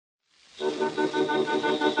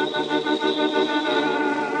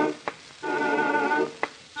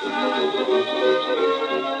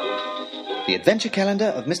Adventure Calendar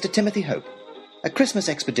of Mr. Timothy Hope. A Christmas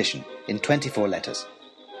Expedition in 24 letters.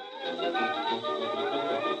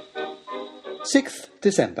 6th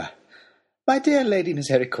December. My dear Lady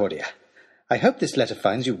Misericordia, I hope this letter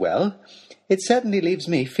finds you well. It certainly leaves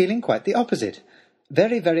me feeling quite the opposite.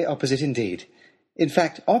 Very, very opposite indeed. In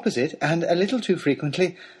fact, opposite, and a little too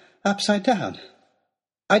frequently, upside down.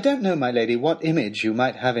 I don't know, my lady, what image you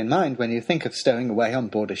might have in mind when you think of stowing away on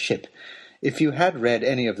board a ship. If you had read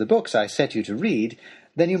any of the books I set you to read,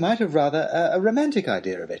 then you might have rather a romantic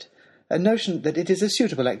idea of it, a notion that it is a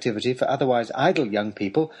suitable activity for otherwise idle young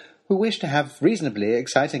people who wish to have reasonably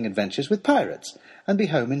exciting adventures with pirates, and be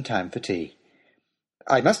home in time for tea.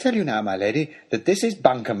 I must tell you now, my lady, that this is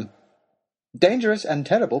bunkum. Dangerous and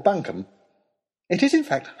terrible bunkum. It is in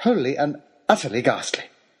fact wholly and utterly ghastly.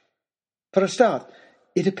 For a start,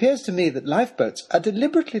 it appears to me that lifeboats are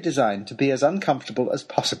deliberately designed to be as uncomfortable as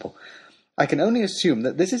possible. I can only assume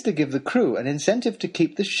that this is to give the crew an incentive to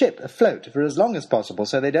keep the ship afloat for as long as possible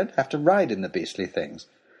so they don't have to ride in the beastly things.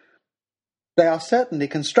 They are certainly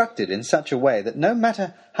constructed in such a way that no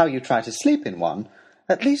matter how you try to sleep in one,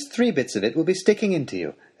 at least 3 bits of it will be sticking into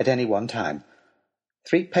you at any one time.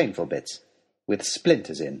 3 painful bits, with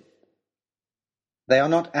splinters in. They are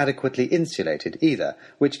not adequately insulated either,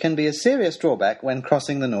 which can be a serious drawback when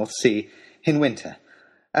crossing the North Sea in winter.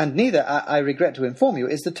 And neither, I regret to inform you,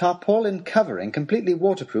 is the tarpaulin covering completely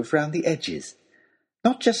waterproof round the edges.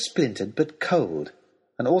 Not just splintered, but cold,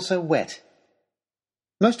 and also wet.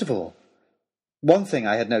 Most of all, one thing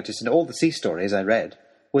I had noticed in all the sea stories I read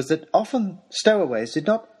was that often stowaways did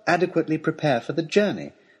not adequately prepare for the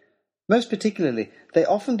journey. Most particularly, they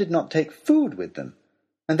often did not take food with them,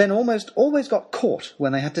 and then almost always got caught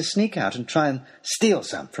when they had to sneak out and try and steal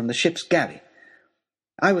some from the ship's galley.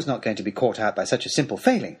 I was not going to be caught out by such a simple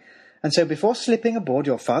failing, and so before slipping aboard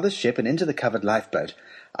your father's ship and into the covered lifeboat,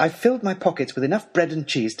 I filled my pockets with enough bread and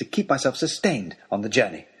cheese to keep myself sustained on the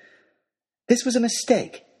journey. This was a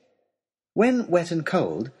mistake. When wet and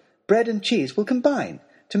cold, bread and cheese will combine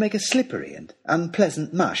to make a slippery and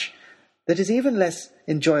unpleasant mush that is even less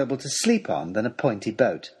enjoyable to sleep on than a pointy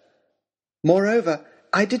boat. Moreover,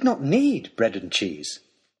 I did not need bread and cheese.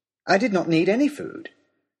 I did not need any food.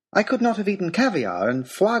 I could not have eaten caviar and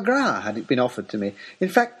foie gras had it been offered to me. In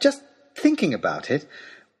fact, just thinking about it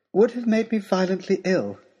would have made me violently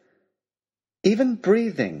ill. Even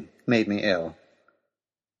breathing made me ill.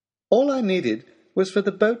 All I needed was for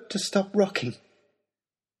the boat to stop rocking.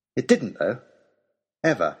 It didn't, though.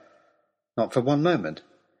 Ever. Not for one moment.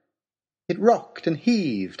 It rocked and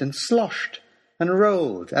heaved and sloshed and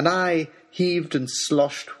rolled, and I heaved and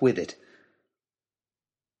sloshed with it.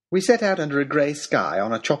 We set out under a grey sky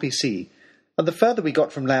on a choppy sea, and the further we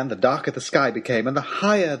got from land the darker the sky became, and the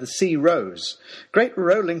higher the sea rose, great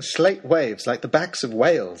rolling slate waves like the backs of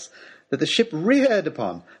whales, that the ship reared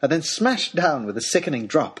upon and then smashed down with a sickening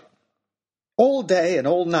drop. All day and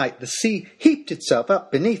all night the sea heaped itself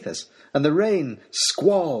up beneath us, and the rain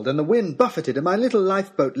squalled, and the wind buffeted, and my little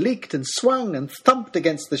lifeboat leaked and swung and thumped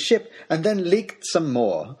against the ship, and then leaked some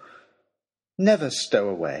more. Never stow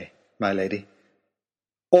away, my lady.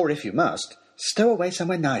 Or, if you must, stow away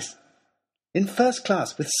somewhere nice, in first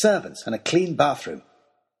class with servants and a clean bathroom.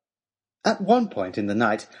 At one point in the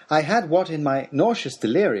night, I had what in my nauseous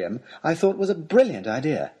delirium I thought was a brilliant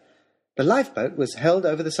idea. The lifeboat was held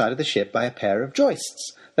over the side of the ship by a pair of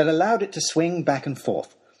joists that allowed it to swing back and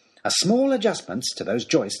forth. A small adjustments to those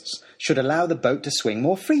joists should allow the boat to swing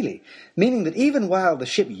more freely, meaning that even while the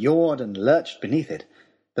ship yawed and lurched beneath it,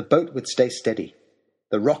 the boat would stay steady.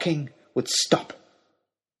 The rocking would stop.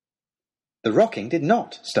 The rocking did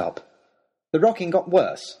not stop. The rocking got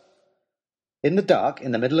worse. In the dark,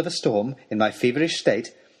 in the middle of a storm, in my feverish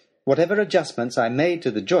state, whatever adjustments I made to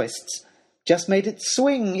the joists just made it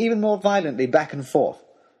swing even more violently back and forth,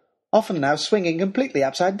 often now swinging completely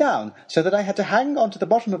upside down, so that I had to hang on to the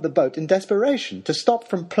bottom of the boat in desperation to stop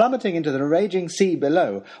from plummeting into the raging sea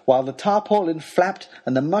below, while the tarpaulin flapped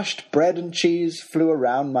and the mushed bread and cheese flew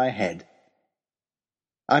around my head.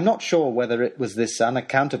 I'm not sure whether it was this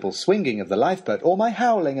unaccountable swinging of the lifeboat or my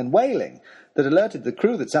howling and wailing that alerted the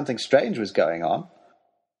crew that something strange was going on.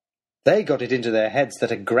 They got it into their heads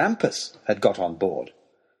that a grampus had got on board.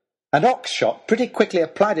 And Oxshott pretty quickly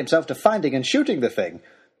applied himself to finding and shooting the thing,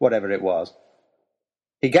 whatever it was.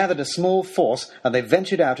 He gathered a small force, and they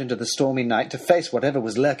ventured out into the stormy night to face whatever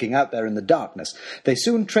was lurking out there in the darkness. They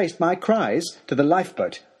soon traced my cries to the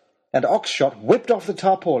lifeboat, and Oxshott whipped off the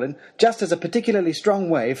tarpaulin just as a particularly strong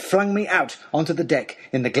wave flung me out onto the deck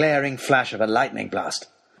in the glaring flash of a lightning blast.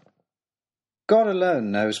 God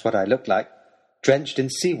alone knows what I looked like, drenched in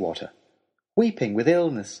seawater, weeping with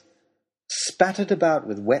illness, spattered about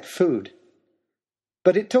with wet food,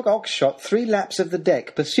 But it took Oxshott 3 laps of the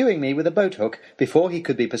deck, pursuing me with a boat-hook, before he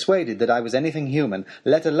could be persuaded that I was anything human,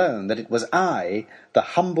 let alone that it was I, the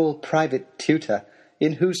humble private tutor,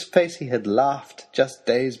 in whose face he had laughed just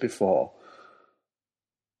days before.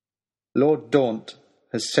 Lord Daunt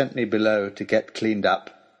has sent me below to get cleaned up,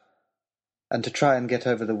 and to try and get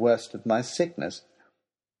over the worst of my sickness.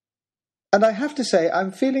 And I have to say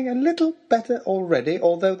I'm feeling a little better already,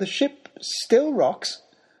 although the ship still rocks,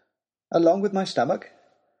 along with my stomach.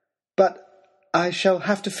 But I shall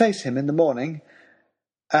have to face him in the morning,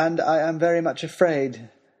 and I am very much afraid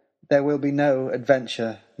there will be no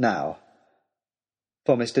adventure now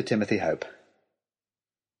for Mr. Timothy Hope.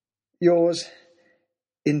 Yours,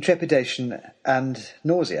 in trepidation and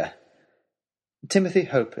nausea, Timothy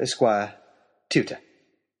Hope, Esquire, Tutor.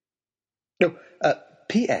 No,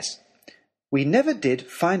 P.S. We never did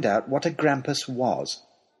find out what a grampus was,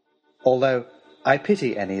 although I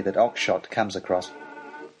pity any that Oxshott comes across.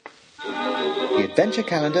 The Adventure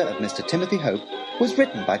Calendar of Mr. Timothy Hope was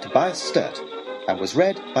written by Tobias Sturt and was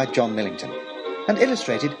read by John Millington and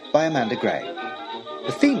illustrated by Amanda Gray.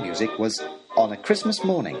 The theme music was On a Christmas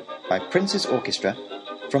Morning by Prince's Orchestra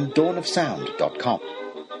from dawnofsound.com.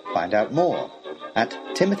 Find out more at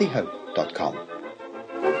timothyhope.com.